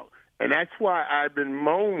been about. And that's why I've been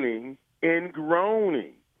moaning and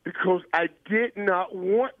groaning, because I did not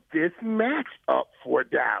want this matchup for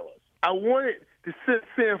Dallas. I wanted to send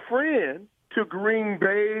San Fran to Green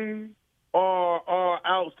Bay or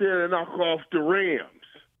out there and knock off the Rams.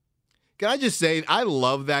 Can I just say, I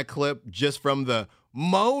love that clip just from the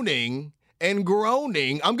moaning and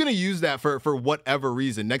groaning. I'm going to use that for whatever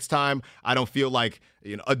reason. Next time I don't feel like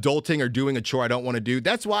adulting or doing a chore I don't want to do.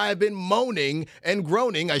 That's why I've been moaning and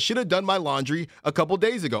groaning. I should have done my laundry a couple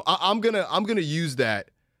days ago. I'm gonna use that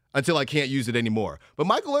until I can't use it anymore. But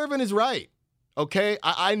Michael Irvin is right. okay?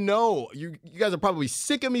 I know you guys are probably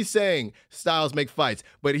sick of me saying Stiles make fights,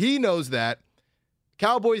 but he knows that.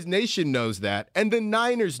 Cowboys Nation knows that, and the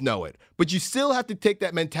Niners know it. But you still have to take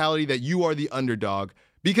that mentality that you are the underdog,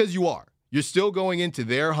 because you are. You're still going into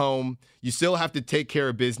their home. You still have to take care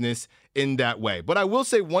of business in that way. But I will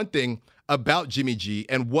say one thing about Jimmy G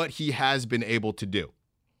and what he has been able to do.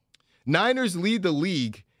 Niners lead the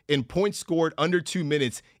league in points scored under 2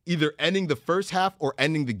 minutes, either ending the first half or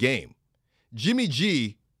ending the game. Jimmy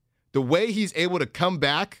G, the way he's able to come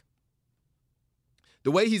back, and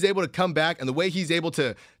the way he's able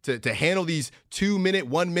to handle these 2 minute,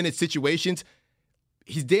 1 minute situations,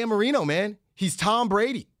 he's Dan Marino, man. He's Tom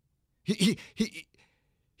Brady.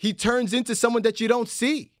 He turns into someone that you don't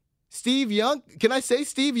see. Steve Young, can I say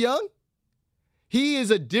Steve Young? He is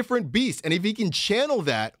a different beast. And if he can channel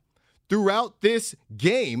that throughout this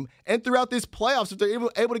game and throughout this playoffs, if they're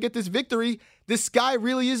able to get this victory, the sky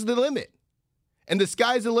really is the limit. And the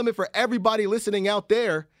sky is the limit for everybody listening out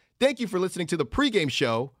there. Thank you for listening to the pregame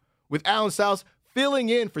show with Alan Stiles filling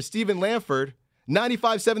in for Stephen Lanford.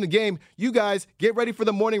 95.7 The Game. You guys get ready for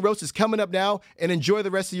the morning roast. It's coming up now, and enjoy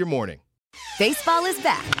the rest of your morning. Baseball is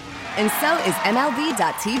back, and so is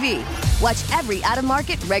MLB.tv. Watch every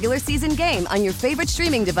out-of-market regular season game on your favorite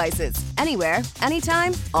streaming devices, anywhere,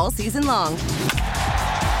 anytime, all season long.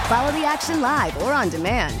 Follow the action live or on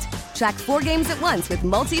demand. Track 4 games at once with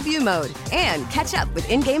multi-view mode and catch up with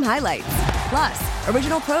in-game highlights. Plus,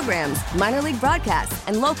 original programs, minor league broadcasts,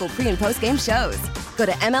 and local pre- and post-game shows. Go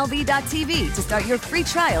to MLB.tv to start your free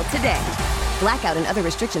trial today. Blackout and other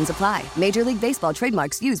restrictions apply. Major League Baseball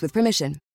trademarks used with permission.